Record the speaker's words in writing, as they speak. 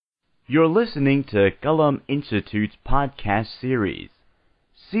You're listening to Qalam Institute's podcast series,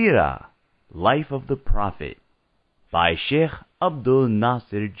 Seerah, Life of the Prophet, by Sheikh Abdul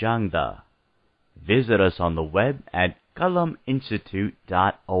Nasir Jangda. Visit us on the web at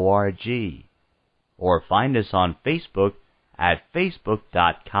qalaminstitute.org or find us on Facebook at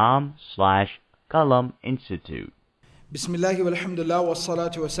facebook.com/Qalam Institute. Bismillah walhamdulillah wa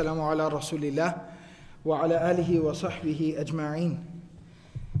salatu wa salamu ala rasulillah wa ala alihi wa sahbihi ajma'een.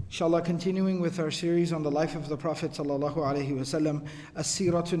 Inshallah, continuing with our series on the life of the Prophet sallallahu alaihi wasallam,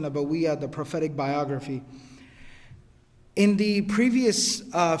 As-Seerah Nabawiyyah, the prophetic biography. In the previous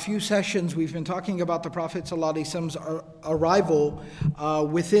few sessions, we've been talking about the Prophet ﷺ's arrival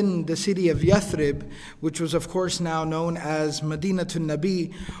within the city of Yathrib, which was of course now known as Madinatun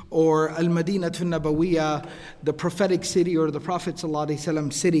Nabi, or Al-Madinatun Nabawiyyah, the prophetic city, or the Prophet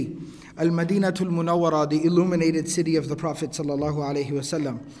ﷺ city. Al-Madinatul Munawwara, the illuminated city of the Prophet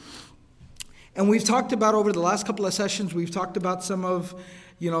ﷺ. And we've talked about, over the last couple of sessions, we've talked about some of,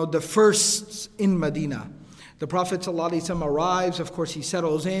 the firsts in Medina. The Prophet ﷺ arrives, of course he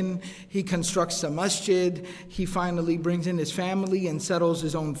settles in, he constructs a masjid, he finally brings in his family and settles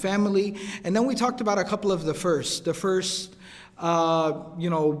his own family. And then we talked about a couple of the first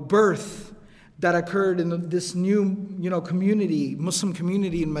birth that occurred in this new, community, Muslim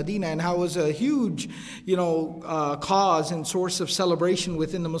community in Medina, and how it was a huge, cause and source of celebration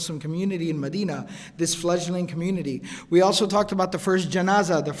within the Muslim community in Medina, this fledgling community. We also talked about the first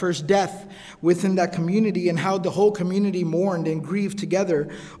janazah, the first death within that community, and how the whole community mourned and grieved together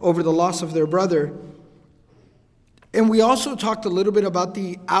over the loss of their brother. And we also talked a little bit about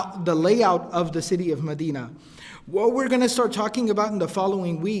the layout of the city of Medina. What we're going to start talking about in the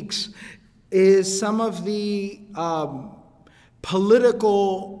following weeks is some of the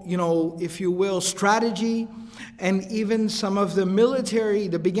political, if you will, strategy, and even some of the military,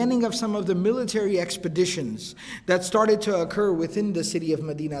 the beginning of some of the military expeditions that started to occur within the city of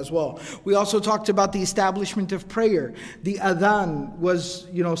Medina as well. We also talked about the establishment of prayer. The adhan was,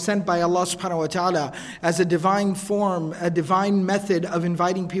 sent by Allah subhanahu wa ta'ala as a divine form, a divine method of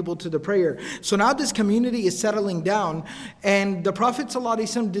inviting people to the prayer. So now this community is settling down, and the Prophet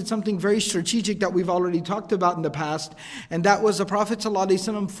ﷺ did something very strategic that we've already talked about in the past, and that was the Prophet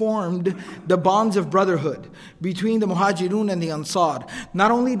ﷺ formed the bonds of brotherhood between the Muhajirun and the Ansar.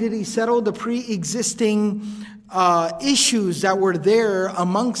 Not only did he settle the pre-existing issues that were there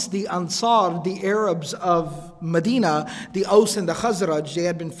amongst the Ansar, the Arabs of Medina, the Aus and the Khazraj, they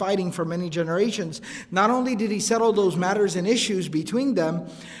had been fighting for many generations. Not only did he settle those matters and issues between them,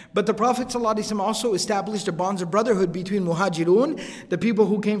 but the Prophet ﷺ also established the bonds of brotherhood between Muhajirun, the people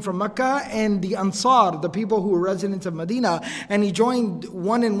who came from Mecca, and the Ansar, the people who were residents of Medina. And he joined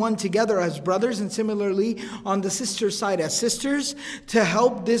one and one together as brothers, and similarly on the sister side as sisters, to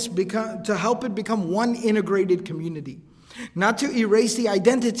help it become one integrated community. Not to erase the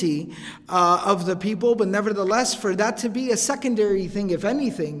identity of the people, but nevertheless for that to be a secondary thing, if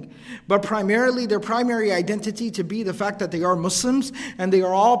anything, but primarily their primary identity to be the fact that they are Muslims and they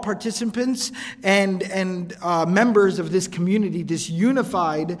are all participants and members of this community, this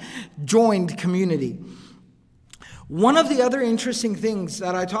unified, joined community. One of the other interesting things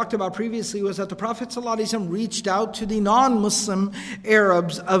that I talked about previously was that the Prophet ﷺ reached out to the non-Muslim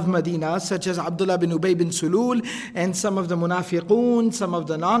Arabs of Medina, such as Abdullah bin Ubay bin Sulul and some of the Munafiqun, some of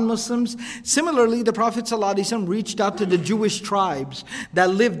the non-Muslims. Similarly, the Prophet ﷺ reached out to the Jewish tribes that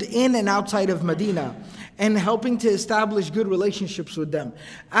lived in and outside of Medina, and helping to establish good relationships with them.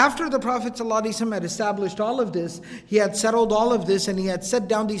 After the Prophet ﷺ had established all of this, he had settled all of this, and he had set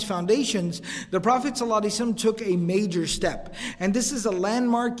down these foundations, the Prophet ﷺ took a major step. And this is a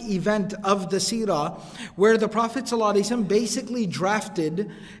landmark event of the Seerah, where the Prophet ﷺ basically drafted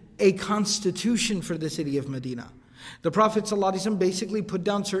a constitution for the city of Medina. The Prophet ﷺ basically put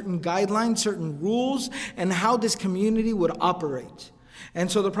down certain guidelines, certain rules, and how this community would operate. And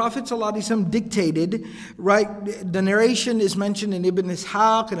so the Prophet ﷺ dictated, the narration is mentioned in Ibn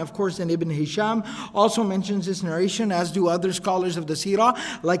Ishaq, and of course in Ibn Hisham also mentions this narration, as do other scholars of the Seerah,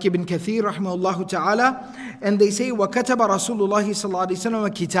 like Ibn Kathir rahimahullah ta'ala. And they say, وَكَتَبَ رَسُولُ اللَّهِ صَلَّى اللَّهِ عَلَيْهِ وَسَلَّمَ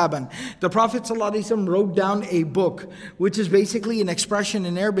كِتَابًا. The Prophet ﷺ wrote down a book, which is basically an expression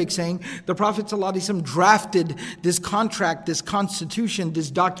in Arabic saying, the Prophet ﷺ drafted this contract, this constitution, this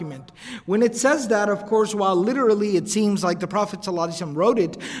document. When it says that, of course, while literally it seems like the Prophet ﷺ wrote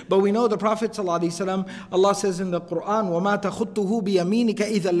it, but we know the Prophet ﷺ, Allah says in the Quran, وَمَا تَخُطُّهُ بِيَمِينِكَ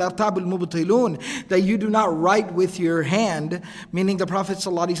إِذَا لَارْتَابَ الْمُبْطِلُونَ, that you do not write with your hand, meaning the Prophet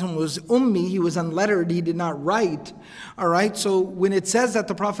ﷺ was ummi, he was unlettered, he did not write. Alright, so when it says that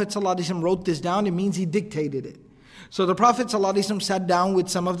the Prophet ﷺ wrote this down, it means he dictated it. So the Prophet ﷺ sat down with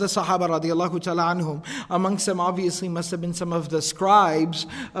some of the Sahaba radiallahu ta'ala anhum. Amongst them obviously must have been some of the scribes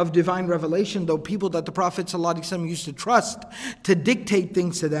of divine revelation, though people that the Prophet ﷺ used to trust to dictate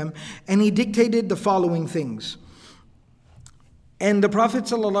things to them. And he dictated the following things. And the Prophet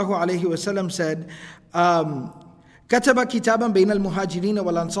ﷺ said, كتب كتابا بين المهاجرين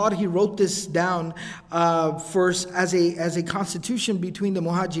والأنصار. He wrote this down first as a constitution between the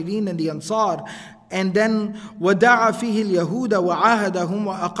Muhajirin and the Ansar. And then وَدَعَ فِيهِ الْيَهُودَ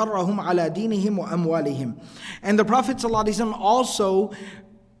وَعَاهَدَهُمْ وَأَقَرَّهُم عَلَى دِينِهِمْ وَأَمْوَالِهِمْ. And the Prophet ﷺ also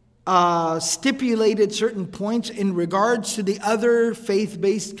stipulated certain points in regards to the other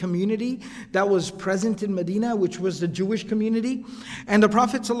faith-based community that was present in Medina, which was the Jewish community. And the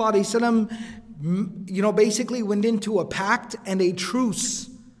Prophet ﷺ, basically went into a pact and a truce.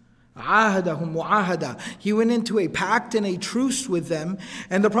 عَاهَدَهُمْ وَعَاهَدَ. He went into a pact and a truce with them.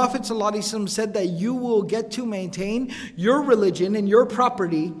 And the Prophet ﷺ said that you will get to maintain your religion and your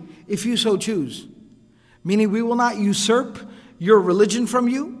property if you so choose. Meaning we will not usurp your religion from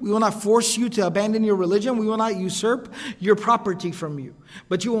you. We will not force you to abandon your religion. We will not usurp your property from you.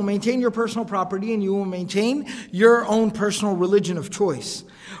 But you will maintain your personal property and you will maintain your own personal religion of choice.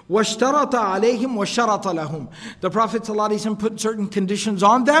 وَاشْتَرَطَ عَلَيْهِمْ وَاشْتَرَطَ لَهُمْ. The Prophet ﷺ put certain conditions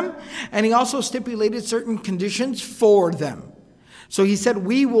on them, and he also stipulated certain conditions for them. So he said,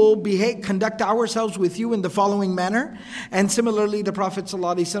 we will conduct ourselves with you in the following manner. And similarly, the Prophet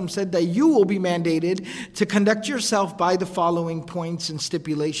ﷺ said that you will be mandated to conduct yourself by the following points and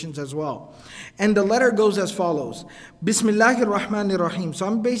stipulations as well. And the letter goes as follows. Bismillahir Rahmanir Rahim. So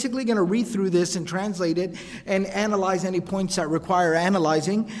I'm basically going to read through this and translate it and analyze any points that require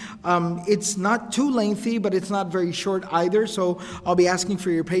analyzing. It's not too lengthy, but it's not very short either. So I'll be asking for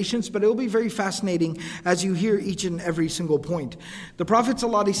your patience, but it will be very fascinating as you hear each and every single point. The Prophet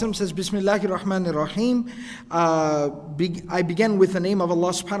ﷺ says, Bismillahir Rahmanir Rahim. I begin with the name of Allah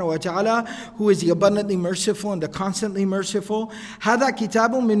subhanahu wa ta'ala, who is the abundantly merciful and the constantly merciful. هذا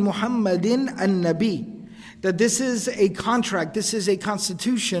كتاب من محمد النبي. That this is a contract, this is a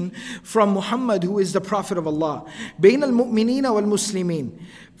constitution from Muhammad, who is the Prophet of Allah. بين المؤمنين والمسلمين.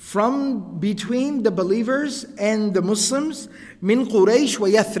 From between the believers and the Muslims, min Quraysh wa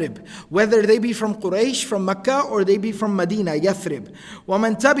Yathrib. Whether they be from Quraysh, from Mecca, or they be from Medina, Yathrib.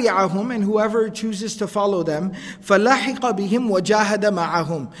 وَمَنْ تَبِعَهُمْ. And whoever chooses to follow them, فَلَحِقَ بِهِمْ وَجَاهَدَ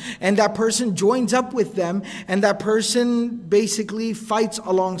مَعَهُمْ. And that person joins up with them, and that person basically fights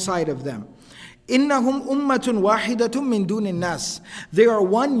alongside of them. إِنَّهُمْ أُمَّةٌ وَاحِدَةٌ مِّن دُونِ النَّاسِ. They are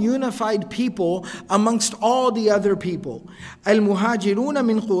one unified people amongst all the other people. الْمُهَاجِرُونَ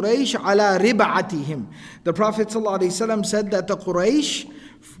مِنْ قُرَيْشَ عَلَى رِبْعَتِهِمْ. The Prophet ﷺ said that the Quraysh,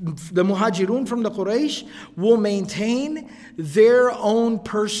 the Muhajirun from the Quraysh, will maintain their own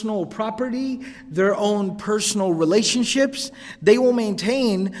personal property, their own personal relationships. They will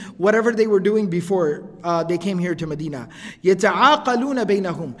maintain whatever they were doing before they came here to Medina. يَتَعَاقَلُونَ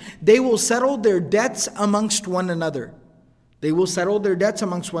بَيْنَهُمْ. They will settle their debts amongst one another. They will settle their debts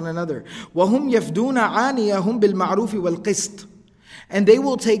amongst one another. وَهُمْ يَفْدُونَ عَانِيَهُمْ بِالْمَعْرُوفِ وَالْقِسْطِ. And they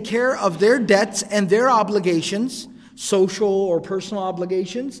will take care of their debts and their obligations, social or personal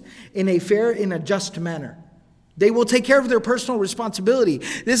obligations, in a fair, in a just manner. They will take care of their personal responsibility.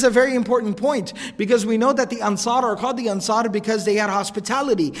 This is a very important point, because we know that the Ansar are called the Ansar because they had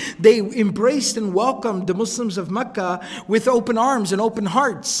hospitality. They embraced and welcomed the Muslims of Mecca with open arms and open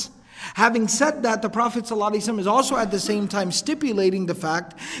hearts. Having said that, the Prophet ﷺ is also at the same time stipulating the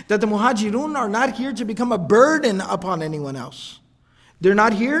fact that the Muhajirun are not here to become a burden upon anyone else. They're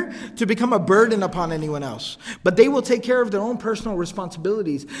not here to become a burden upon anyone else, but they will take care of their own personal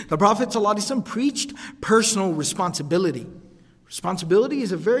responsibilities. The Prophet ﷺ preached personal responsibility. Responsibility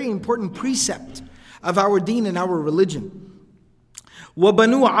is a very important precept of our deen and our religion.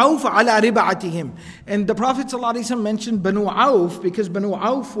 وَبَنُوا عَوْفَ عَلَى رِبَعَتِهِمْ. And the Prophet ﷺ mentioned Banu Auf because Banu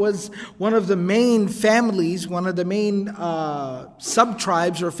Auf was one of the main families, one of the main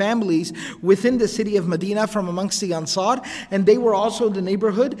sub-tribes or families within the city of Medina from amongst the Ansar. And they were also the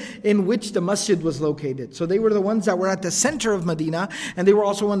neighborhood in which the masjid was located. So they were the ones that were at the center of Medina, and they were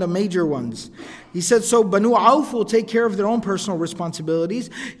also one of the major ones. He said, so Banu Auf will take care of their own personal responsibilities.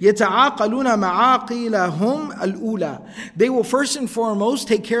 يَتَعَاقَلُونَ مَعَاقِلَهُمْ الْأُولَى. They will first and foremost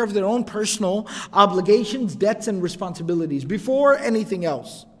take care of their own personal obligations, debts, and responsibilities before anything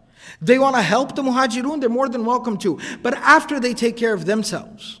else. They want to help the Muhajirun, they're more than welcome to. But after they take care of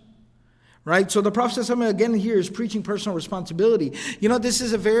themselves. Right? So the Prophet ﷺ again here is preaching personal responsibility. You know, this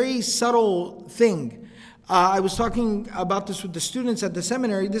is a very subtle thing. I was talking about this with the students at the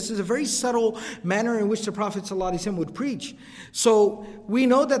seminary. This is a very subtle manner in which the Prophet ﷺ would preach. So we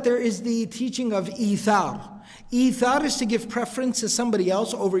know that there is the teaching of ithar. Ithar is to give preference to somebody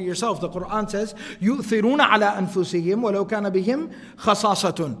else over yourself. The Quran says, يُؤْثِرُونَ عَلَىٰ أَنفُسِهِمْ وَلَوْ كَانَ بِهِمْ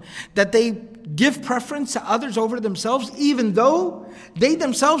خَصَاصَةٌ. That they give preference to others over themselves, even though they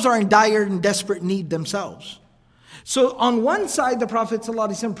themselves are in dire and desperate need themselves. So on one side, the Prophet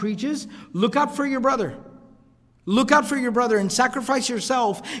ﷺ preaches, look out for your brother. Look out for your brother and sacrifice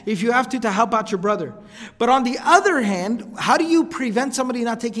yourself if you have to help out your brother. But on the other hand, how do you prevent somebody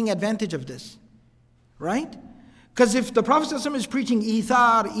not taking advantage of this? Right? Because if the Prophet ﷺ is preaching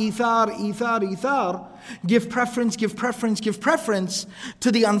ithar, give preference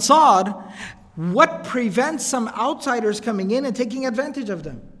to the Ansar, what prevents some outsiders coming in and taking advantage of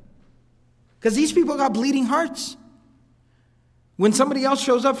them? Because these people got bleeding hearts. When somebody else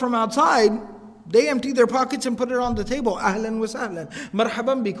shows up from outside, they empty their pockets and put it on the table. Ahlan wa sahlan.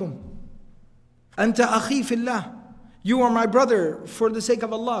 Marhaban bikum. Anta akhi fillah. You are my brother for the sake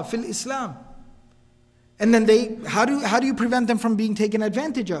of Allah, fil Islam. And then how do you prevent them from being taken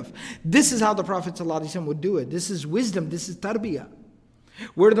advantage of? This is how the Prophet ﷺ would do it. This is wisdom, this is tarbiyah.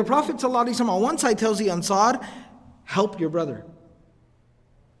 Where the Prophet ﷺ on one side tells the Ansar, help your brother.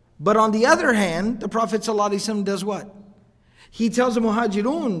 But on the other hand, the Prophet ﷺ does what? He tells the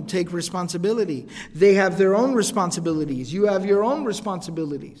Muhajirun, take responsibility. They have their own responsibilities. You have your own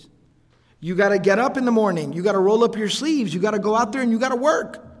responsibilities. You got to get up in the morning. You got to roll up your sleeves. You got to go out there and you got to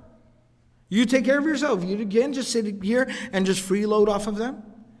work. You take care of yourself. You can't just sit here and just freeload off of them.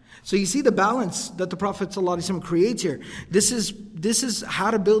 So you see the balance that the Prophet ﷺ creates here. This is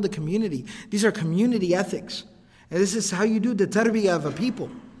how to build a community. These are community ethics. And this is how you do the tarbiyah of a people.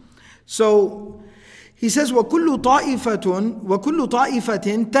 So he says, وَكُلُّ طَائِفَةٍ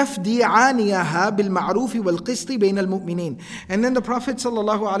تَفْدِي عَانِيَهَا بِالْمَعْرُوفِ وَالْقِسْطِ بَيْنَ الْمُؤْمِنِينَ. And then the Prophet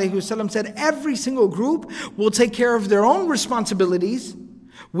ﷺ said, every single group will take care of their own responsibilities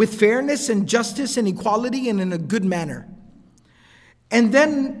with fairness and justice and equality and in a good manner. And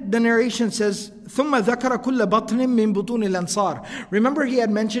then the narration says, ثُمَّ ذَكَرَ كُلَّ بَطْنٍ مِّن بُطُونِ الْأَنصَارِ. Remember he had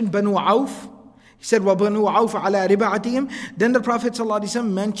mentioned Banu Auf? He said, وَبَنُوا عَوْفَ عَلَىٰ رِبَعَتِهِمْ. Then the Prophet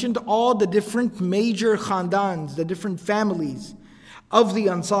ﷺ mentioned all the different major khandans, the different families of the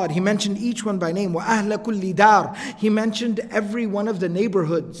Ansar. He mentioned each one by name. وَأَهْلَ كُلِّ دَارٍ. He mentioned every one of the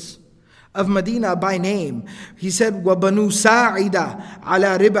neighborhoods of Medina by name. He said, وَبَنُوا سَاعِدَ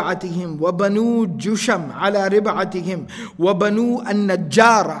عَلَىٰ رِبْعَتِهِمْ وَبَنُوا جُشَمْ عَلَىٰ رِبْعَتِهِمْ وَبَنُوا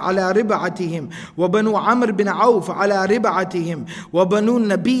النَّجَّارِ عَلَىٰ رِبْعَتِهِمْ وَبَنُوا عَمْرُ بن عَوْفَ عَلَىٰ رِبْعَتِهِمْ وَبَنُوا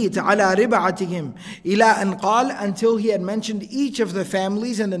النَّبِيتِ عَلَىٰ رِبْعَتِهِمْ إِلَىٰ أَنْ قَالَ, until he had mentioned each of the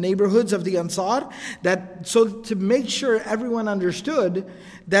families and the neighborhoods of the Ansar, so to make sure everyone understood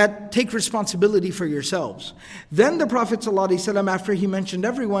that take responsibility for yourselves. Then the Prophet ﷺ, after he mentioned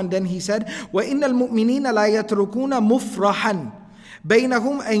everyone, then he said, وَإِنَّ الْمُؤْمِنِينَ لَا يَتْرُكُونَ مُفْرَحًا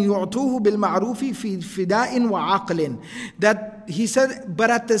بَيْنَهُمْ أَنْ يُعْطُوهُ بِالْمَعْرُوفِ فِي فِدَاءٍ وَعَقْلٍ. That he said, but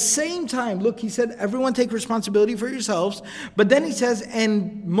at the same time, look, he said, everyone take responsibility for yourselves. But then he says,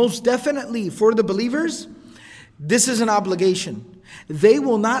 and most definitely for the believers, this is an obligation. They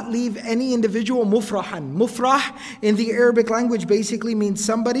will not leave any individual mufrahan. Mufrah in the Arabic language basically means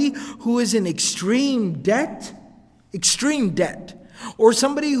somebody who is in extreme debt, or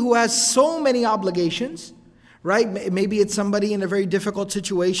somebody who has so many obligations, right? Maybe it's somebody in a very difficult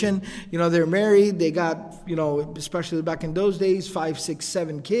situation. They're married, they got, especially back in those days, 5, 6,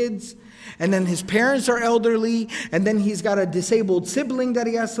 7 kids. And then his parents are elderly, and then he's got a disabled sibling that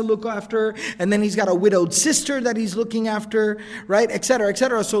he has to look after, and then he's got a widowed sister that he's looking after, right, etc.,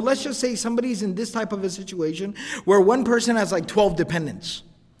 etc. So let's just say somebody's in this type of a situation where one person has like 12 dependents.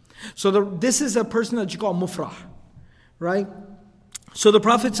 So this is a person that you call mufrah, right? So the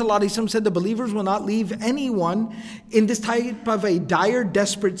Prophet ﷺ said the believers will not leave anyone in this type of a dire,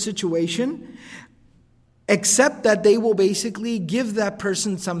 desperate situation, except that they will basically give that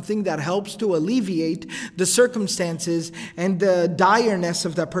person something that helps to alleviate the circumstances and the direness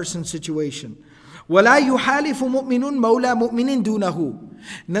of that person's situation. وَلَا يُحَالِفُ مُؤْمِنٌ مَوْلَى مُؤْمِنٍ دُونَهُ.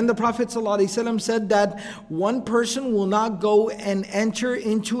 And then the Prophet ﷺ said that one person will not go and enter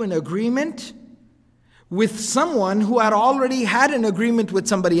into an agreement with someone who had already had an agreement with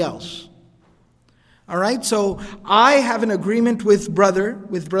somebody else. All right, so I have an agreement with brother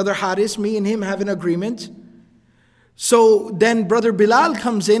Haris, me and him have an agreement. So then brother Bilal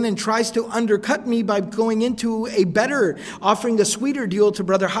comes in and tries to undercut me by going into offering a sweeter deal to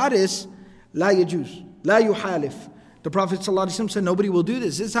brother Haris. La yajuz, la yuhalif. The Prophet ﷺ said nobody will do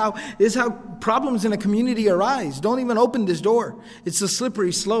this. This is how problems in a community arise. Don't even open this door. It's a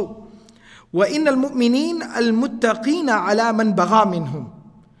slippery slope. وَإِنَّ الْمُؤْمِنِينَ الْمُتَّقِينَ عَلَى مَنْ بَغَى مِنْهُمْ.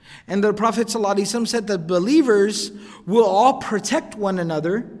 And the Prophet ﷺ said that believers will all protect one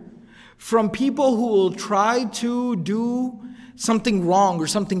another from people who will try to do something wrong or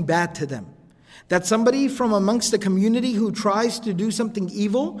something bad to them. That somebody from amongst the community who tries to do something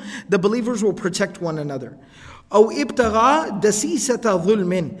evil, the believers will protect one another. أو ابتغى دسيسة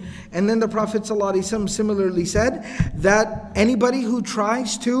ظلم. And then the Prophet ﷺ similarly said that anyone who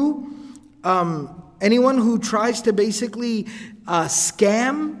tries to basically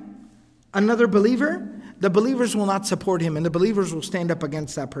scam another believer, the believers will not support him and the believers will stand up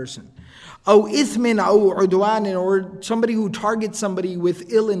against that person. أو إثم أو عدوان, or somebody who targets somebody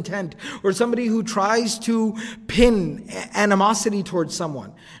with ill intent, or somebody who tries to pin animosity towards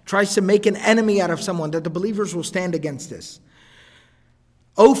someone, tries to make an enemy out of someone, that the believers will stand against this.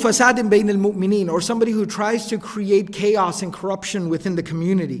 أو فساد بين المؤمنين, or somebody who tries to create chaos and corruption within the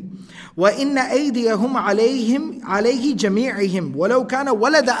community. وإن أيديهم عليه جميعهم ولو كان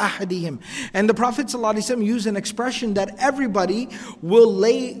ولد أحدهم. And the Prophet ﷺ used an expression that everybody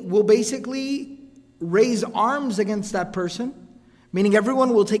will basically raise arms against that person, meaning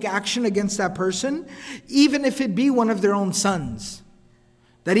everyone will take action against that person, even if it be one of their own sons.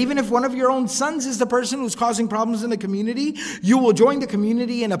 That even if one of your own sons is the person who's causing problems in the community, you will join the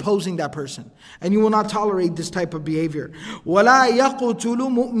community in opposing that person. And you will not tolerate this type of behavior. وَلَا يَقْتُلُ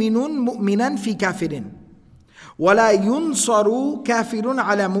مُؤْمِنٌ مُؤْمِنًا فِي كَافِرٍ وَلَا يُنصَرُ كَافِرٌ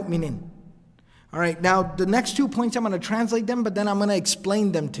عَلَى مُؤْمِنٍ. Alright, now the next 2 points I'm going to translate them, but then I'm going to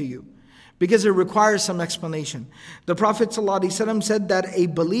explain them to you, because it requires some explanation. The Prophet ﷺ said that a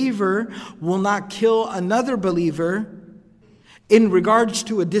believer will not kill another believer in regards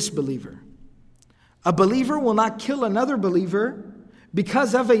to a disbeliever. A believer will not kill another believer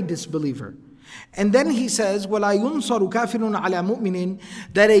because of a disbeliever. And then he says, وَلَا يُنصَرُ كَافِرٌ عَلَى مُؤْمِنٍ,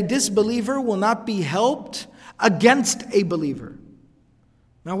 that a disbeliever will not be helped against a believer.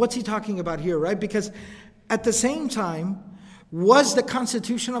 Now what's he talking about here, right? Because at the same time, was the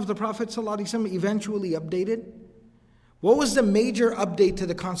constitution of the Prophet ﷺ eventually updated? What was the major update to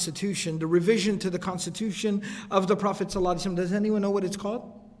the constitution, the revision to the constitution of the Prophet ﷺ? Does anyone know what it's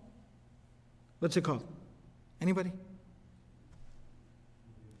called? What's it called? Anybody?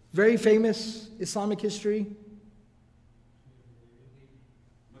 Very famous Islamic history?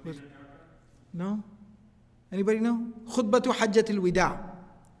 No? Anybody know? Khutbatu Hajjatul Wida.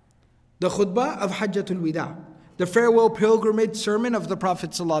 The khutbah of Hajjatul Wida. The farewell pilgrimage sermon of the Prophet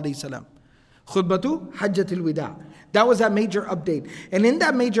ﷺ. Khutbatu Hajjatul Wida. That was that major update. And in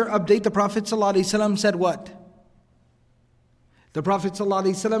that major update, the Prophet ﷺ said what? The Prophet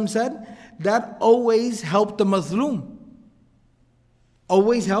ﷺ said that always help the mazloom.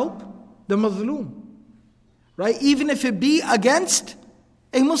 Always help the mazloom. Right? Even if it be against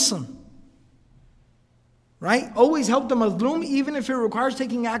a Muslim. Right? Always help the mazloom, even if it requires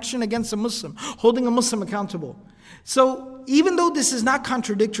taking action against a Muslim, holding a Muslim accountable. So even though this is not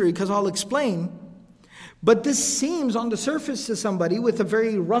contradictory, because I'll explain, but this seems on the surface to somebody with a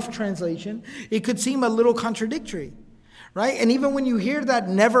very rough translation, it could seem a little contradictory, right? And even when you hear that,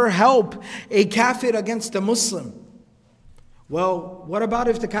 never help a kafir against a Muslim. Well, what about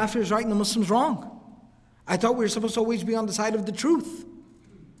if the kafir is right and the Muslim's wrong? I thought we were supposed to always be on the side of the truth.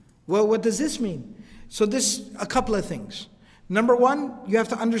 Well, what does this mean? So a couple of things. Number one, you have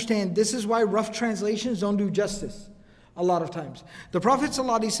to understand, this is why rough translations don't do justice. A lot of times. The Prophet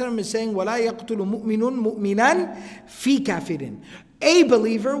ﷺ is saying, وَلَا يَقْتُلُ مُؤْمِنٌ مُؤْمِنًا فِي كَافِرٍ. A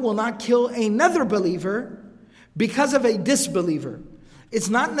believer will not kill another believer because of a disbeliever. It's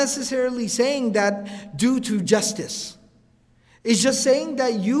not necessarily saying that due to justice. It's just saying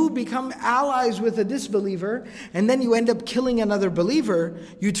that you become allies with a disbeliever and then you end up killing another believer.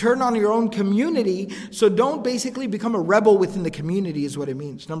 You turn on your own community. So don't basically become a rebel within the community is what it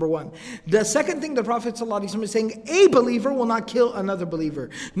means. Number one. The second thing the Prophet ﷺ is saying, a believer will not kill another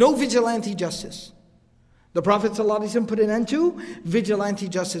believer. No vigilante justice. The Prophet ﷺ put an end to vigilante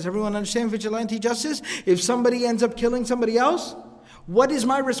justice. Everyone understand vigilante justice? If somebody ends up killing somebody else, what is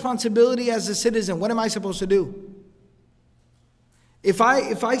my responsibility as a citizen? What am I supposed to do? If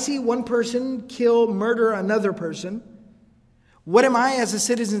I see one person murder another person, what am I as a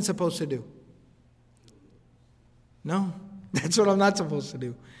citizen supposed to do? No, that's what I'm not supposed to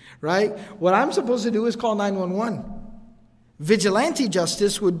do, right? What I'm supposed to do is call 911. Vigilante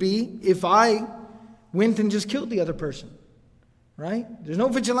justice would be if I went and just killed the other person, right? There's no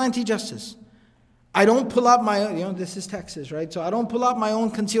vigilante justice. I don't pull out my, this is Texas, right? So I don't pull out my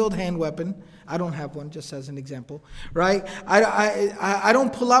own concealed hand weapon. I don't have one, just as an example, right? I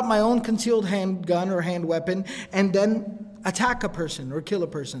don't pull out my own concealed handgun or hand weapon and then attack a person or kill a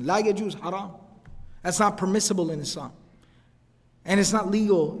person. La yajuz, haram. That's not permissible in Islam. And it's not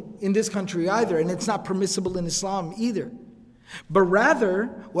legal in this country either. And it's not permissible in Islam either. But rather,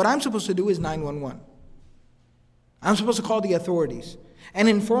 what I'm supposed to do is 911. I'm supposed to call the authorities and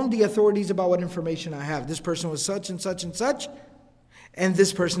inform the authorities about what information I have. This person was such and such and such, and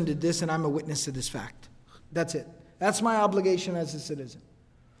this person did this, and I'm a witness to this fact. That's it. That's my obligation as a citizen.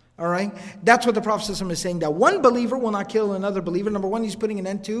 All right? That's what the Prophet ﷺ is saying, that one believer will not kill another believer. Number one, he's putting an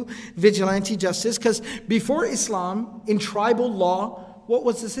end to vigilante justice, because before Islam, in tribal law, what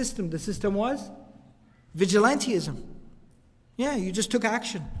was the system? The system was vigilantism. Yeah, you just took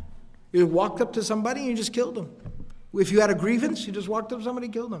action. You walked up to somebody and you just killed them. If you had a grievance, you just walked up to somebody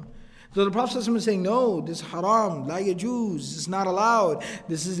and killed them. So the Prophet ﷺ is saying, no, this is haram, la yajuz, this is not allowed.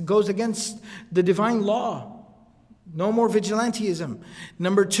 Goes against the divine law. No more vigilantism.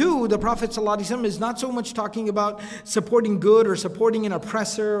 Number two, the Prophet ﷺ is not so much talking about supporting good or supporting an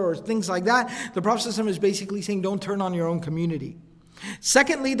oppressor or things like that. The Prophet ﷺ is basically saying, don't turn on your own community.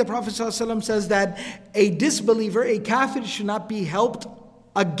 Secondly, the Prophet ﷺ says that a disbeliever, a kafir, should not be helped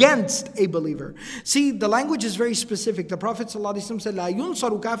against a believer. See, the language is very specific. The Prophet ﷺ said, لا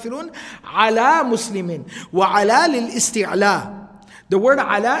ينصر كافر على مسلم وعلى للاستعلاء. The word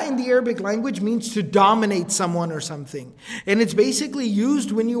ala in the Arabic language means to dominate someone or something. And it's basically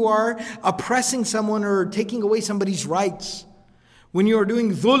used when you are oppressing someone or taking away somebody's rights. When you are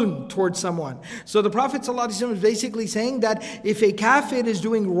doing dhulm towards someone. So the Prophet ﷺ is basically saying that if a kafir is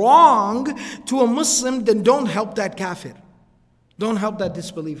doing wrong to a Muslim, then don't help that kafir. Don't help that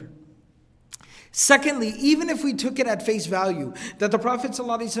disbeliever. Secondly, even if we took it at face value, that the Prophet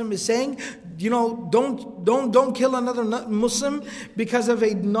ﷺ is saying, don't kill another Muslim because of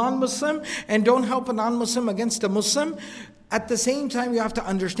a non-Muslim, and don't help a non-Muslim against a Muslim. At the same time, you have to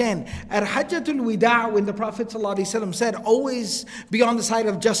understand, at Hajjatul Wida, when the Prophet ﷺ said, always be on the side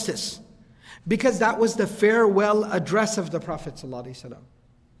of justice, because that was the farewell address of the Prophet ﷺ.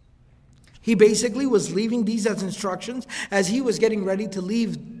 He basically was leaving these as instructions as he was getting ready to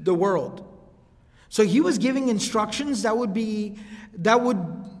leave the world. So he was giving instructions that would be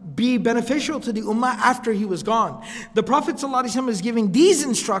beneficial to the ummah after he was gone. The Prophet ﷺ is giving these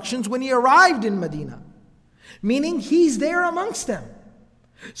instructions when he arrived in Medina, meaning he's there amongst them.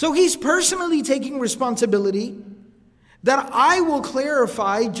 So he's personally taking responsibility that I will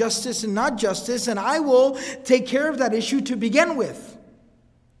clarify justice and not justice, and I will take care of that issue to begin with.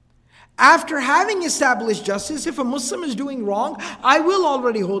 After having established justice, if a Muslim is doing wrong, I will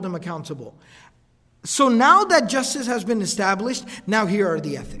already hold him accountable. So now that justice has been established, now here are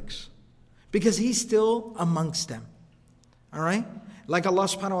the ethics. Because he's still amongst them. All right? Like Allah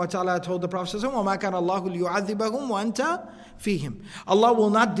subhanahu wa ta'ala told the Prophet, وَمَا كَانَ اللَّهُ لِيُعَذِّبَهُمْ وَأَنْتَ فِيهِمْ. Allah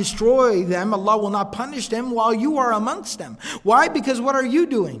will not destroy them, Allah will not punish them while you are amongst them. Why? Because what are you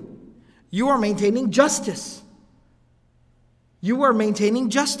doing? You are maintaining justice. You are maintaining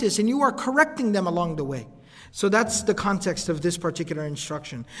justice and you are correcting them along the way. So that's the context of this particular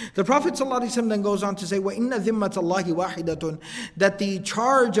instruction. The Prophet ﷺ then goes on to say, وَإِنَّ ذِمَّةَ اللَّهِ وَاحِدَةٌ, that the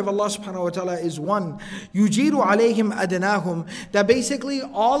charge of Allah subhanahu wa ta'ala is one. يُجِيرُ عَلَيْهِمْ أَدْنَاهُمْ, that basically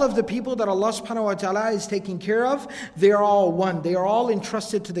all of the people that Allah subhanahu wa ta'ala is taking care of, they are all one. They are all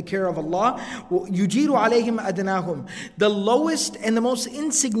entrusted to the care of Allah. يُجِيرُ عَلَيْهِمْ أَدْنَاهُمْ, the lowest and the most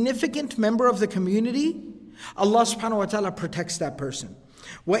insignificant member of the community, Allah subhanahu wa ta'ala protects that person.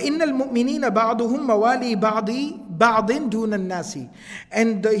 وَإِنَّ الْمُؤْمِنِينَ بَعْضُهُمْ مَوَالِي بَعْضٍ دُونَ النَّاسِ.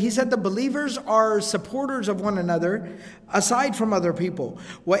 And he said the believers are supporters of one another aside from other people.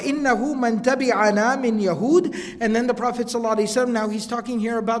 وَإِنَّهُ مَنْ تَبِعَنَا مِنْ يَهُودٍ. And then the Prophet ﷺ, now he's talking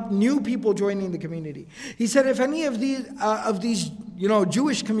here about new people joining the community. He said if any of these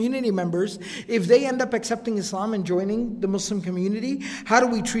Jewish community members, if they end up accepting Islam and joining the Muslim community, how do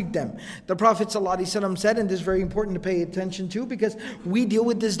we treat them? The Prophet ﷺ said, and this is very important to pay attention to because we deal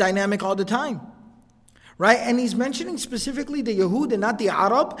with this dynamic all the time. Right? And he's mentioning specifically the Yahud and not the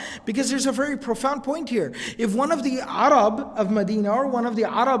Arab, because there's a very profound point here. If one of the Arab of Medina or one of the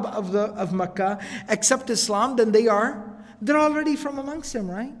Arab of Mecca accept Islam, then they're already from amongst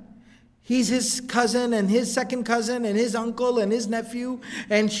them, right? He's his cousin and his second cousin and his uncle and his nephew,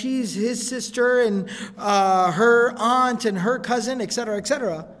 and she's his sister and her aunt and her cousin, etc.,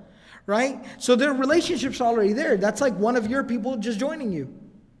 etc. Right? So their relationship's already there. That's like one of your people just joining you.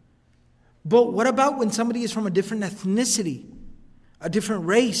 But what about when somebody is from a different ethnicity, a different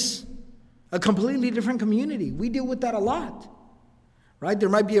race, a completely different community? We deal with that a lot. Right? There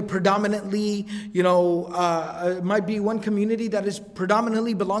might be a predominantly, might be one community that is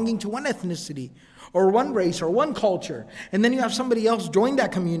predominantly belonging to one ethnicity or one race or one culture. And then you have somebody else join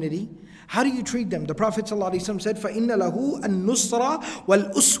that community. How do you treat them? The Prophet ﷺ said, فَإِنَّ لَهُ النُّصْرَ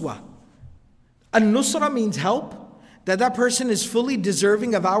وَالْأُسْوَةِ. An-nusra means help. that that person is fully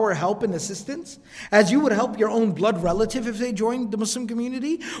deserving of our help and assistance, as you would help your own blood relative if they joined the Muslim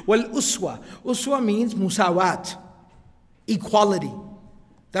community. Well, uswa means musawat, equality.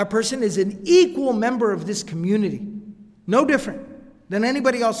 That person is an equal member of this community, no different than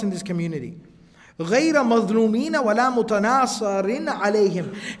anybody else in this community. غَيْرَ مَظْلُومِينَ وَلَا مُتَنَاصَرٍ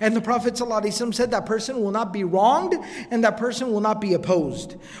عَلَيْهِمْ. And the Prophet ﷺ said that person will not be wronged and that person will not be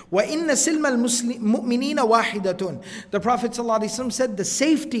opposed. وَإِنَّ سِلْمَ الْمُؤْمِنِينَ وَاحِدَةٌ. The Prophet ﷺ said the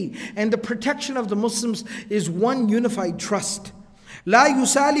safety and the protection of the Muslims is one unified trust. لا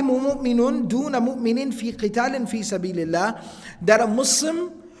يسالم مؤمن دون مؤمن في قتال في سبيل الله. That a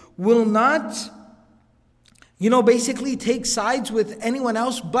Muslim will not, basically take sides with anyone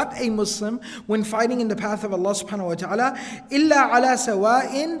else but a Muslim when fighting in the path of Allah subhanahu wa ta'ala. إِلَّا عَلَى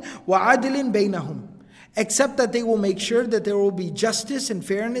سَوَاءٍ وَعَدْلٍ بَيْنَهُمْ. Except that they will make sure that there will be justice and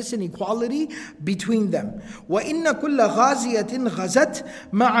fairness and equality between them. وَإِنَّ كُلَّ غَازِيَةٍ غَزَتْ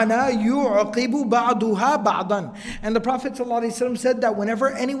مَعَنَا يُعْقِبُ بَعْضُهَا بَعْضًا. And the Prophet ﷺ said that whenever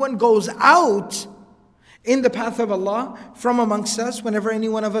anyone goes out in the path of Allah from amongst us, whenever any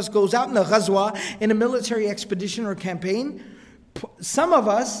one of us goes out in a ghazwa, in a military expedition or campaign, some of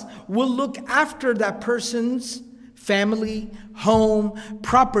us will look after that person's family, home,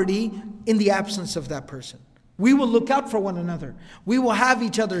 property in the absence of that person. We will look out for one another. We will have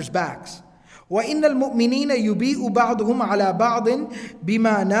each other's backs. وَإِنَّ الْمُؤْمِنِينَ يُبِيءُ بَعْضُهُمْ عَلَى بَعْضٍ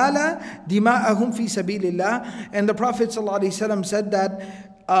بِمَا نَالَ دِمَاءَهُمْ فِي سَبِيلِ اللَّهِ. And the Prophet ﷺ said that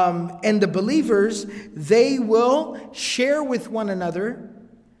and the believers, they will share with one another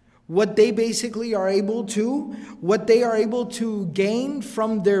what they basically are able to, gain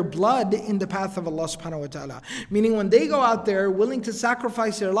from their blood in the path of Allah subhanahu wa ta'ala. Meaning when they go out there willing to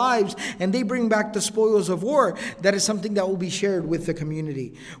sacrifice their lives and they bring back the spoils of war, that is something that will be shared with the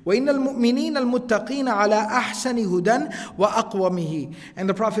community. وَإِنَّ الْمُؤْمِنِينَ الْمُتَّقِينَ عَلَىٰ أَحْسَنِ هُدًى وَأَقْوَمِهِ. And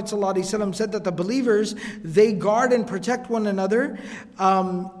the Prophet ﷺ said that the believers, they guard and protect one another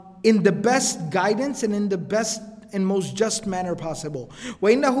in the best guidance and in the best and most just manner possible.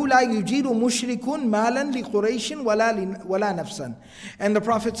 وَإِنَّهُ لَا يُجِيرُ مُشْرِكٌ مَالًا لِقُرَيْشٍ وَلَا نَفْسًا. And the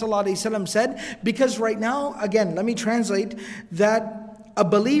Prophet ﷺ said, because right now, again, let me translate, that a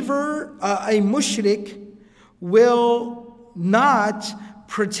believer, a mushrik, will not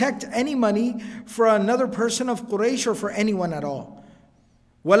protect any money for another person of Quraysh or for anyone at all.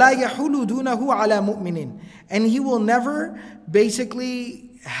 وَلَا يَحُولُ دُونَهُ عَلَى مُؤْمِنٍ. And he will never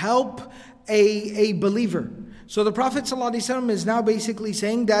basically help a believer. So the Prophet ﷺ is now basically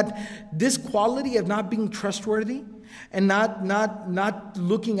saying that this quality of not being trustworthy and not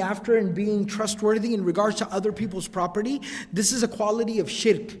looking after and being trustworthy in regards to other people's property, this is a quality of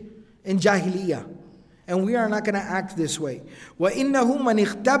shirk and jahiliyyah. And we are not going to act this way. وَإِنَّهُ مَنِ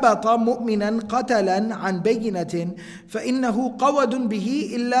اخْتَبَطَ مُؤْمِنًا قَتَلًا عَنْ بَيِّنَةٍ فَإِنَّهُ قَوَدٌ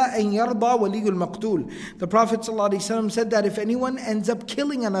بِهِ إِلَّا أَنْ يَرْضَى وَلِيُّ الْمَقْتُولِ. The Prophet ﷺ said that if anyone ends up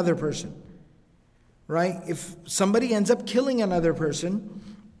killing another person, right? If somebody ends up killing another person,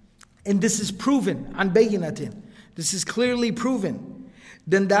 and this is proven, an bayyinatin, this is clearly proven,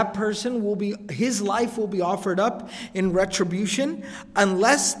 then that person his life will be offered up in retribution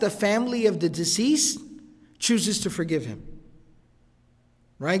unless the family of the deceased chooses to forgive him.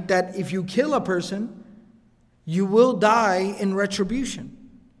 Right? That if you kill a person, you will die in retribution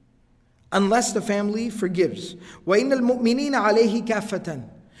unless the family forgives. وَإِنَّ الْمُؤْمِنِينَ عَلَيْهِ كَافَّةً.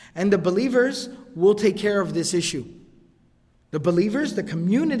 And the believers will take care of this issue. The believers, the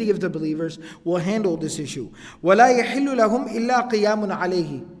community of the believers will handle this issue. وَلَا يَحِلُّ لَهُمْ إِلَّا قِيَامٌ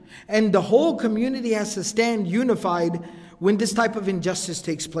عَلَيْهِ. And the whole community has to stand unified when this type of injustice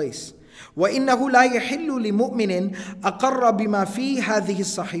takes place. وَإِنَّهُ لَا يَحِلُّ لِمُؤْمِنٍ أَقَرَّ بِمَا فِي هَذِهِ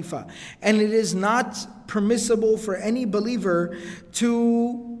الصَّحِيفَةِ. And it is not permissible for any believer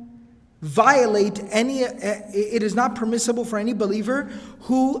to it is not permissible for any believer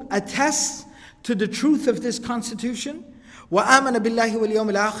who attests to the truth of this constitution, وَآمَنَ بِاللَّهِ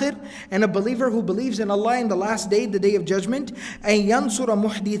وَالْيَوْمِ الْآخِرِ, and a believer who believes in Allah in the last day, the day of judgment, أَن يَنْصُرَ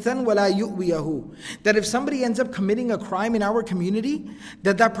مُحْدِثًا وَلَا يُؤْوِيَهُ. That if somebody ends up committing a crime in our community,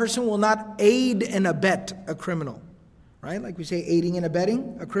 that person will not aid and abet a criminal. Right? Like we say, aiding and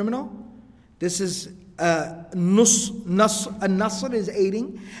abetting a criminal. This is Nasr is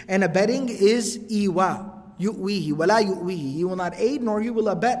aiding, and abetting is iwa, yu'wihi, wala yu'wihi. He will not aid nor he will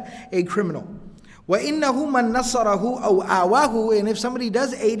abet a criminal. وَإِنَّهُ مَنْ نَصَرَهُ أَوْ آوَاهُ. And if somebody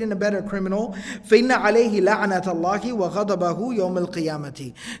does aid and abet a criminal, فَإِنَّ عَلَيْهِ لَعْنَةَ اللَّهِ وَغَضَبَهُ يَوْمَ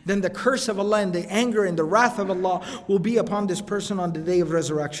الْقِيَامَةِ. Then the curse of Allah and the anger and the wrath of Allah will be upon this person on the day of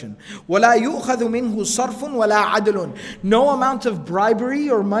resurrection. وَلَا يُؤْخَذُ مِنْهُ صَرْفٌ وَلَا عَدْلٌ. No amount of bribery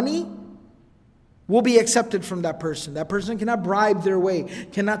or money will be accepted from that person. That person cannot bribe their way,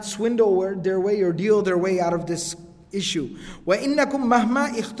 cannot swindle their way or deal their way out of this issue. وَإِنَّكُمْ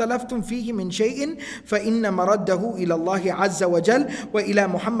مَهْمَا اخْتَلَفْتُمْ فِيهِ مِنْ شَيْءٍ فَإِنَّ مَرَدَّهُ إِلَى اللَّهِ عَزَّ وَجَلَّ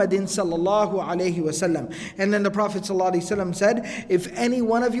وَإِلَى مُحَمَّدٍ صَلَّى اللَّهُ عَلَيْهِ وَسَلَّمَ. And then the Prophet ﷺ said, if any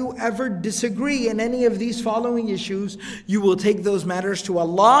one of you ever disagree in any of these following issues, you will take those matters to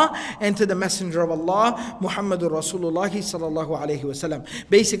Allah and to the Messenger of Allah, Muhammadur Rasulullah sallallahu alayhi wasallam.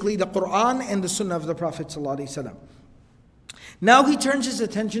 Basically the Quran and the Sunnah of the Prophet ﷺ. Now he turns his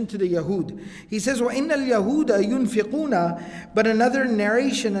attention to the Yahud. He says, وَإِنَّ الْيَهُودَ يُنْفِقُونَ. But another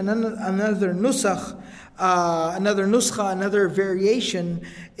narration, another nusakh, another variation,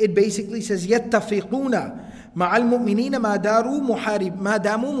 it basically says, يَتَّفِقُونَ مَعَ الْمُؤْمِنِينَ مَا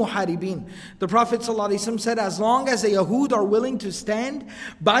دَامُوا مُحَارِبِينَ. The Prophet ﷺ said, as long as the Yahud are willing to stand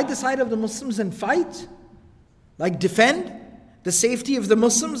by the side of the Muslims and fight, like defend the safety of the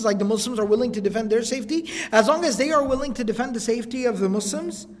Muslims, like the Muslims are willing to defend their safety, as long as they are willing to defend the safety of the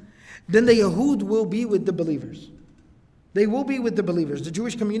Muslims, then the Yahud will be with the believers. They will be with the believers. The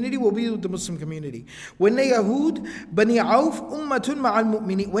Jewish community will be with the Muslim community. وَإِنَّ يَهُودَ بَنِي عَوْفَ أُمَّةٌ مَعَ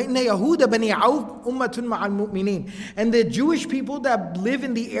الْمُؤْمِنِينَ وَإِنَّ يَهُودَ بَنِي عَوْفَ أُمَّةٌ مَعَ الْمُؤْمِنِينَ. And the Jewish people that live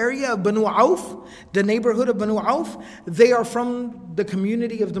in the area of Banu Auf, the neighborhood of Banu Auf, they are from the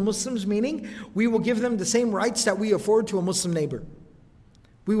community of the Muslims, meaning we will give them the same rights that we afford to a Muslim neighbor.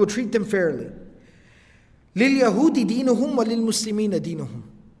 We will treat them fairly. لِلْيَهُودِ دِينُهُمْ وَلِلْمُسْلِمِينَ دِينُهُمْ.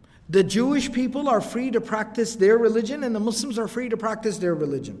 The Jewish people are free to practice their religion and the Muslims are free to practice their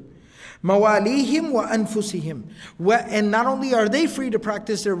religion. مَوَالِيهِمْ وَأَنفُسِهِمْ. And not only are they free to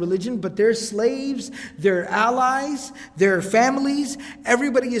practice their religion, but their slaves, their allies, their families,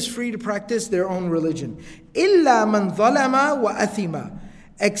 everybody is free to practice their own religion. إِلَّا مَنْ ظَلَمَ وَأَثِمَ.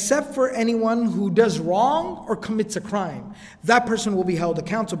 Except for anyone who does wrong or commits a crime. That person will be held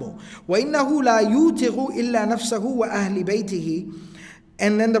accountable. وَإِنَّهُ لَا يُوتِغُ إِلَّا نَفْسَهُ وَأَهْلِ بَيْتِهِ.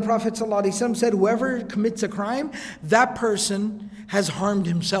 And then the Prophet ﷺ said, whoever commits a crime, that person has harmed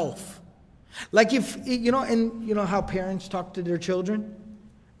himself. Like if, and you know how parents talk to their children,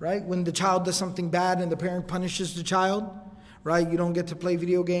 right? When the child does something bad and the parent punishes the child, right? You don't get to play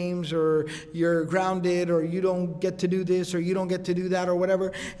video games, or you're grounded, or you don't get to do this, or you don't get to do that, or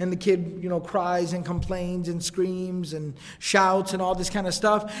whatever. And the kid, cries and complains and screams and shouts and all this kind of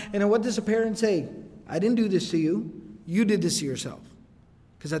stuff. And then what does the parent say? I didn't do this to you. You did this to yourself.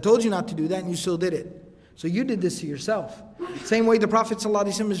 Because I told you not to do that and you still did it. So you did this to yourself. Same way the Prophet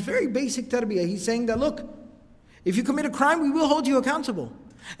ﷺ is very basic tarbiyah. He's saying that, look, if you commit a crime, we will hold you accountable.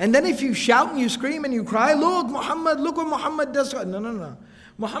 And then if you shout and you scream and you cry, look what Muhammad does. No.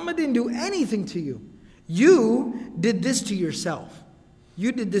 Muhammad didn't do anything to you. You did this to yourself.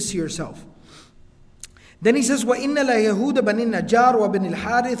 You did this to yourself. Then he says, وَإِنَّ لَيَهُودَ بَنِي النَّجَّارِ وَبَنِي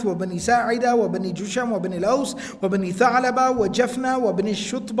الْحَارِثِ وَبَنِي سَاعِدَ وَبَنِي جُشَمْ وَبَنِي الْأَوْسِ وَبَنِي ثَعْلَبَ وَجَفْنَ وَبَنِي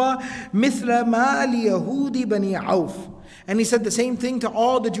الشُّطْبَ مِثْلَ مَا لِيَهُودِ بَنِي عَوْفِ. And he said the same thing to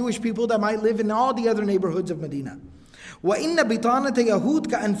all the Jewish people that might live in all the other neighborhoods of Medina. وَإِنَّ بِطَانَةَ يَهُودَ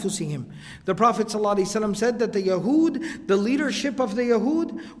كَأَنفُسِهِمْ. The Prophet ﷺ said that the Yahud, the leadership of the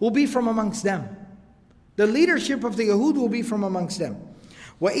Yahud will be from amongst them. The leadership of the Yahud will be from amongst them.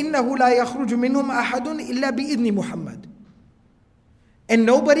 وَإِنَّهُ لَا يَخْرُجُ مِنْهُمْ أَحَدٌ إِلَّا بِإِذْنِ مُحَمَّدٍ. And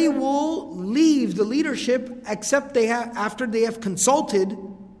nobody will leave the leadership except after they have consulted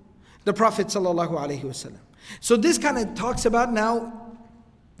the Prophet ﷺ. So this kind of talks about now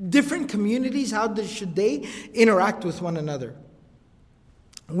different communities, how should they interact with one another.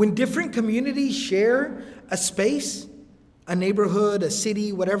 When different communities share a space, a neighborhood, a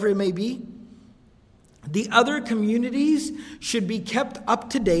city, whatever it may be, the other communities should be kept up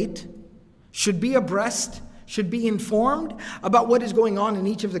to date, should be abreast, should be informed about what is going on in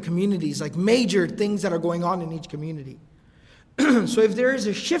each of the communities, like major things that are going on in each community. So if there is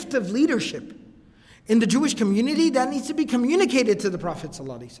a shift of leadership in the Jewish community, that needs to be communicated to the Prophet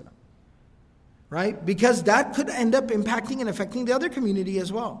ﷺ, right? Because that could end up impacting and affecting the other community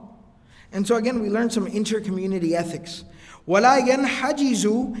as well. And so again, we learned some inter-community ethics. وَلَا يَنْحَجِزُ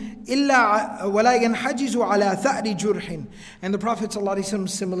عَلَى ثَأْرِ جُرْحٍ. And the Prophet ﷺ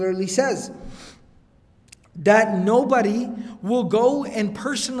similarly says that nobody will go and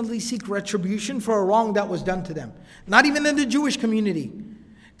personally seek retribution for a wrong that was done to them. Not even in the Jewish community.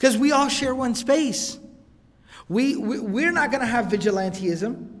 Because we all share one space. We're not going to have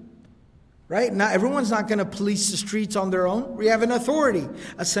vigilantism. Right? Now, everyone's not going to police the streets on their own. We have an authority,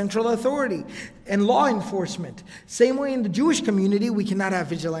 a central authority, and law enforcement. Same way in the Jewish community, we cannot have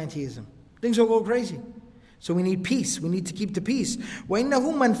vigilantism. Things will go crazy. So we need peace. We need to keep the peace. وَإِنَّهُ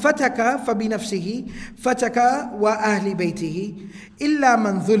مَنْ فَتَكَ فَبِنَفْسِهِ فَتَكَ وَأَهْلِ بَيْتِهِ إِلَّا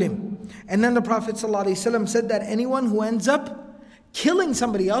مَنْ ظُلِمْ. And then the Prophet ﷺ said that anyone who ends up killing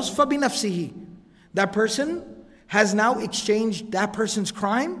somebody else, فَبِنَفْسِهِ, that person has now exchanged that person's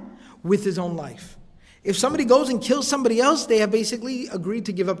crime with his own life. If somebody goes and kills somebody else, they have basically agreed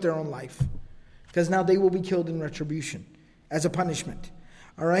to give up their own life, because now they will be killed in retribution as a punishment.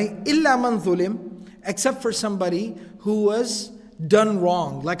 Alright? إِلَّا مَنْ ظُلِمْ, except for somebody who was done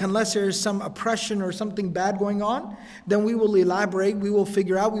wrong. Like unless there is some oppression or something bad going on, then we will elaborate, we will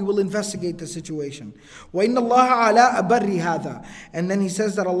figure out, we will investigate the situation. وَإِنَّ اللَّهَ عَلَىٰ أَبَرِّ هَذَا. And then he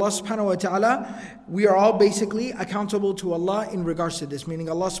says that Allah subhanahu wa ta'ala, we are all basically accountable to Allah in regards to this. Meaning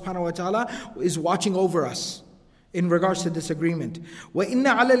Allah subhanahu wa ta'ala is watching over us in regards to this agreement. وَإِنَّ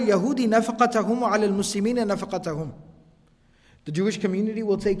عَلَى الْيَهُودِ نَفَقَتَهُمْ وَعَلَى الْمُسْلِمِينَ نَفَقَتَهُمْ. The Jewish community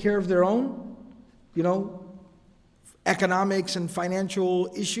will take care of their own, economics and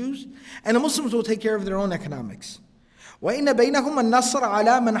financial issues, and the Muslims will take care of their own economics. وَإِنَّ بَيْنَهُمْ النَّصْرَ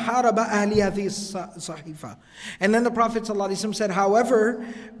عَلَى مَنْ حَارَبَ أَهْلِ هَذِهِ الصَّحِيفَةِ. And then the Prophet ﷺ said, however,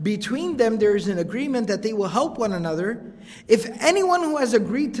 between them there is an agreement that they will help one another. If anyone who has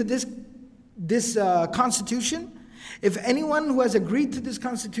agreed to this constitution, if anyone who has agreed to this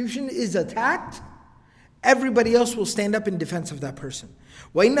constitution is attacked, everybody else will stand up in defense of that person.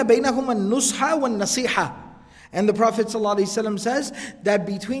 وَإِنَّ بَيْنَهُمْ النُّصْحَ وَالنَّصِيحَةِ. And the Prophet ﷺ says that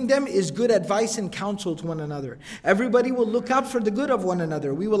between them is good advice and counsel to one another. Everybody will look out for the good of one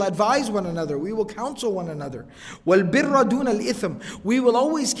another. We will advise one another. We will counsel one another. وَالْبِرَّ دُونَ الْإِثْمِ. We will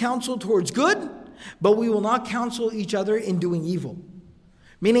always counsel towards good, but we will not counsel each other in doing evil.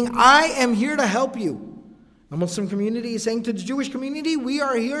 Meaning, I am here to help you. The Muslim community is saying to the Jewish community, we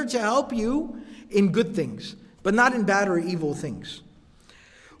are here to help you in good things, but not in bad or evil things.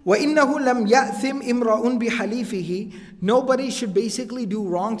 وَإِنَّهُ لَمْ يَأْثِمْ إِمْرَأٌ بِحَلِيفِهِ. Nobody should basically do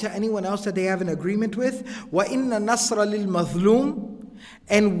wrong to anyone else that they have an agreement with. وَإِنَّ النَّصْرَ لِلْمَظْلُومِ.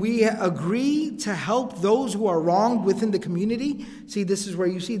 And we agree to help those who are wronged within the community. See, this is where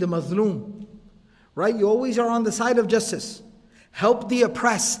you see the mazloom. Right? You always are on the side of justice. Help the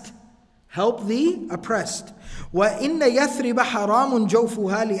oppressed. Help the oppressed. وَإِنَّ يَثْرِبَ حَرَامٌ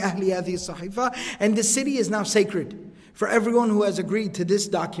جَوْفُهَا لِأَهْلِ هَذِهِ الصَّحِيفَةِ. And this city is now sacred for everyone who has agreed to this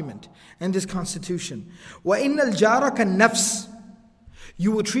document and this constitution. وَإِنَّ الْجَارَ كَالنَّفْسِ.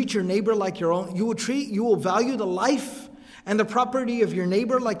 You will treat your neighbor like your own. You will value the life and the property of your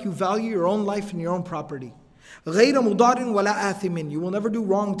neighbor like you value your own life and your own property. غَيْرَ مُضَارٍ وَلَا آثِمٍ. You will never do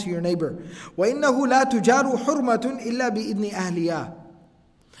wrong to your neighbor. وَإِنَّهُ لَا تُجَارُ حُرْمَةٌ إِلَّا بِإِذْنِ أَهْلِهَا.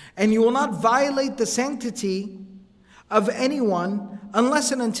 And you will not violate the sanctity of anyone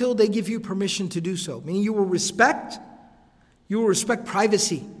unless and until they give you permission to do so. Meaning you will respect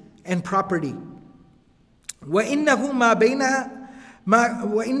privacy and property. وَإِنَّهُ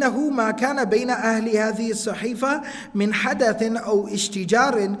مَا كَانَ بَيْنَ أَهْلِ هَذِهِ الصَّحِيفَةِ مِنْ حَدَثٍ أَوْ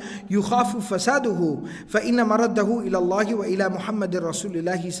اشْتِجَارٍ يُخَافُ فَسَادُهُ فَإِنَّ مَرَدَّهُ إِلَى اللَّهِ وَإِلَى مُحَمَّدٍ رَسُولِ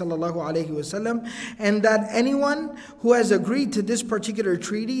اللَّهِ صَلَّى اللَّهُ عَلَيْهِ وَسَلَّمَ. And that anyone who has agreed to this particular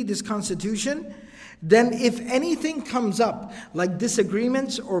treaty, this constitution, then if anything comes up, like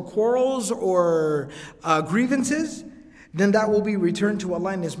disagreements or quarrels or grievances, then that will be returned to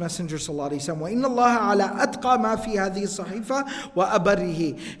Allah and His Messenger sallallahu alaihi wasallam. وَإِنَّ اللَّهَ عَلَىٰ أَتْقَى مَا فِي هَذِهِ الصَّحِيفَةِ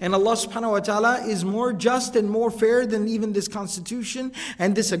وَأَبَرِّهِ. And Allah subhanahu wa ta'ala is more just and more fair than even this constitution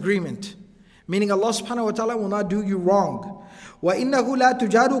and this agreement. Meaning Allah subhanahu wa ta'ala will not do you wrong. وَإِنَّهُ لَا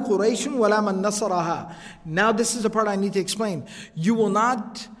تُجَارُ قُرَيْشٌ وَلَا مَنْ نَصَرَهَا. Now this is the part I need to explain. You will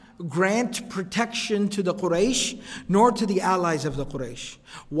not grant protection to the Quraysh nor to the allies of the Quraysh.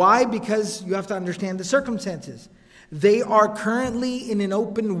 Why? Because you have to understand the circumstances. They are currently in an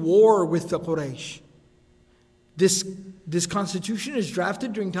open war with the Quraysh. This constitution is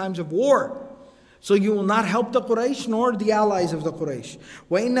drafted during times of war. So you will not help the Quraysh nor the allies of the Quraysh.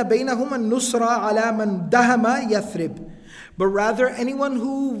 وَإِنَّ بَيْنَهُمَ النُّصْرَ عَلَى مَنْ دَهَمَ يَثْرِبْ. But rather anyone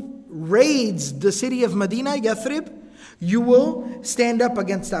who raids the city of Madinah, Yathrib, you will stand up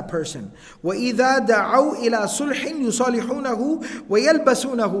against that person. وَإِذَا دَعَوْا إِلَى صُلْحٍ يُصَالِحُونَهُ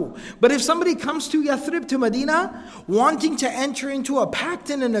وَيَلْبَسُونَهُ. But if somebody comes to Yathrib, to Medina, wanting to enter into a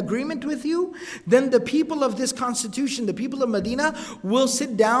pact and an agreement with you, then the people of this constitution, the people of Medina, will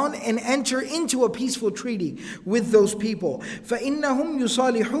sit down and enter into a peaceful treaty with those people. فَإِنَّهُمْ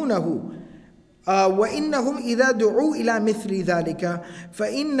يُصَالِحُونَهُ. وَإِنَّهُمْ إِذَا دُعُوا إِلَى مِثْلِ ذَلِكَ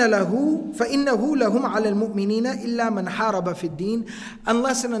فَإِنَّهُ لَهُمْ عَلَى الْمُؤْمِنِينَ إِلَّا مَنْ حَارَبَ فِي الدِّينِ.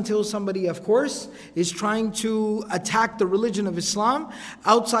 Unless and until somebody, of course, is trying to attack the religion of Islam.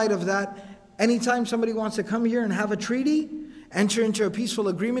 Outside of that, anytime somebody wants to come here and have a treaty, enter into a peaceful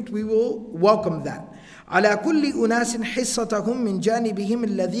agreement, we will welcome that. على كل أناس حصتهم من جانبهم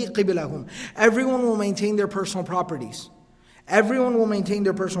الذي قبلهم. Everyone will maintain their personal properties. Everyone will maintain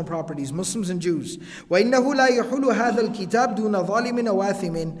their personal properties, Muslims and Jews. وَإِنَّهُ لَا يَحُلُّ هَذَا الْكِتَابُ دُونَ ظَالِمٍ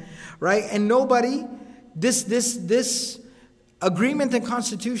وَآثِمٍ. Right? And nobody, this agreement and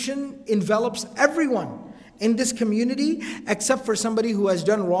constitution envelops everyone in this community except for somebody who has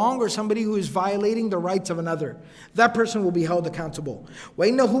done wrong or somebody who is violating the rights of another. That person will be held accountable.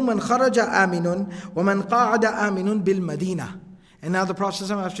 وَإِنَّهُ مَنْ خَرَجَ آمِنٌ وَمَنْ قَعَدَ آمِنٌ بِالْمَدِينَةِ. And now the Prophet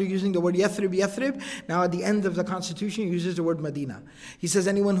ﷺ, after using the word Yathrib, now at the end of the constitution, he uses the word Madinah. He says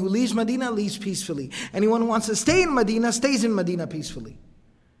anyone who leaves Madinah leaves peacefully. Anyone who wants to stay in Madinah stays in Madinah peacefully.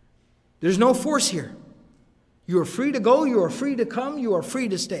 There's no force here. You are free to go, you are free to come, you are free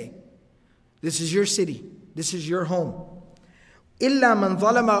to stay. This is your city. This is your home. إِلَّا مَنْ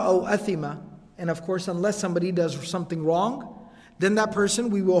ظَلَمَ أَوْ أَثِمَ. And of course, unless somebody does something wrong, then that person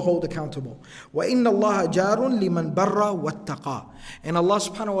we will hold accountable. وَإِنَّ اللَّهَ جَارٌ لِمَنْ بَرَّ وَاتَّقَى. And Allah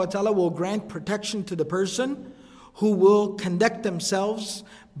subhanahu wa ta'ala will grant protection to the person who will conduct themselves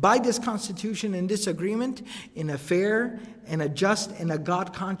by this constitution and this agreement in a fair and a just and a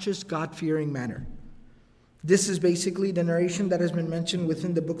God-conscious, God-fearing manner. This is basically the narration that has been mentioned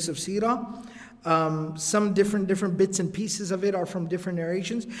within the books of Seerah. Some different bits and pieces of it are from different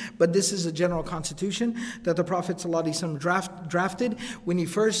narrations, but this is a general constitution that the Prophet ﷺ drafted when he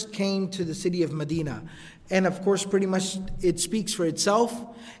first came to the city of Madinah. And of course, pretty much it speaks for itself.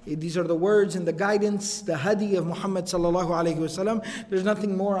 These are the words and the guidance, the hadi of Muhammad ﷺ. There's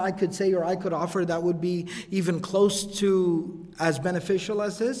nothing more I could say or I could offer that would be even close to as beneficial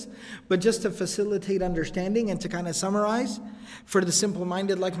as this. But just to facilitate understanding and to kind of summarize for the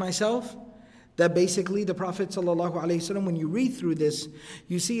simple-minded like myself, that basically the Prophet ﷺ, when you read through this,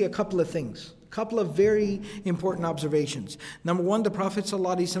 you see a couple of things, a couple of very important observations. Number one, the Prophet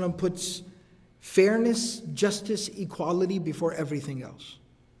ﷺ puts fairness, justice, equality before everything else.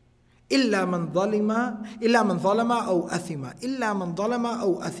 إِلَّا مَنْ ظَلَمَ أَوْ أَثِمَ. إِلَّا مَنْ ظَلَمَ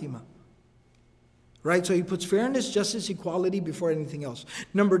أَوْ أَثِمَ. Right, so he puts fairness, justice, equality before anything else.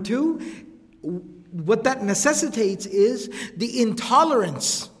 Number two, what that necessitates is the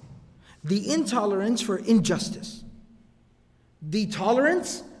intolerance for injustice. The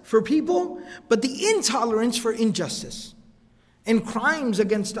tolerance for people, but the intolerance for injustice and crimes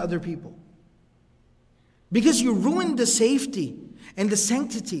against other people. Because you ruin the safety and the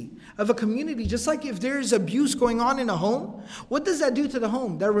sanctity of a community. Just like if there is abuse going on in a home, what does that do to the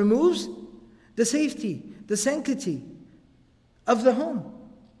home? That removes the safety, the sanctity of the home.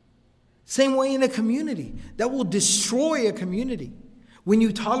 Same way in a community. That will destroy a community when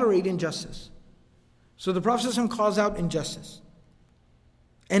you tolerate injustice. So the Prophet ﷺ calls out injustice.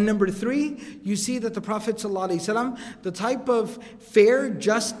 And number three, you see that the Prophet ﷺ, the type of fair,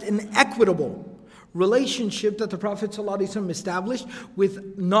 just, and equitable relationship that the Prophet ﷺ established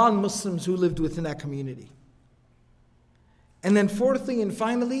with non-Muslims who lived within that community. And then fourthly and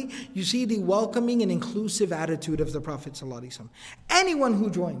finally, you see the welcoming and inclusive attitude of the Prophet ﷺ. Anyone who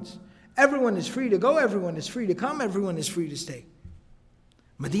joins, everyone is free to go, everyone is free to come, everyone is free to stay.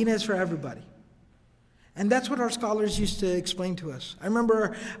 Medina is for everybody. And that's what our scholars used to explain to us. I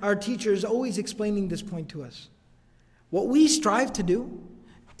remember our teachers always explaining this point to us. What we strive to do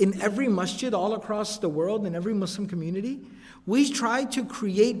in every masjid all across the world, in every Muslim community, we try to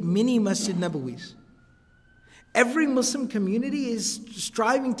create mini Masjid Nabawis. Every Muslim community is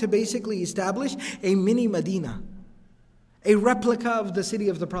striving to basically establish a mini Medina, a replica of the city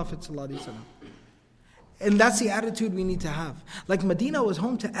of the Prophet ﷺ. And that's the attitude we need to have. Like Medina was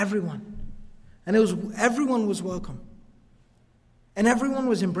home to everyone. And everyone was welcome. And everyone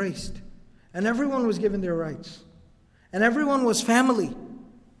was embraced. And everyone was given their rights. And everyone was family.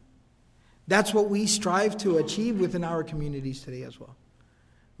 That's what we strive to achieve within our communities today as well.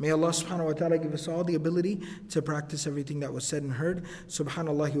 May Allah subhanahu wa ta'ala give us all the ability to practice everything that was said and heard.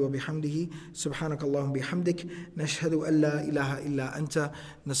 Subhanallahi wa bihamdihi. Subhanakallahum bihamdik. Nashhadu an la ilaha illa anta.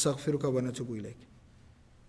 Nastaghfiruka wa natubu ilayk.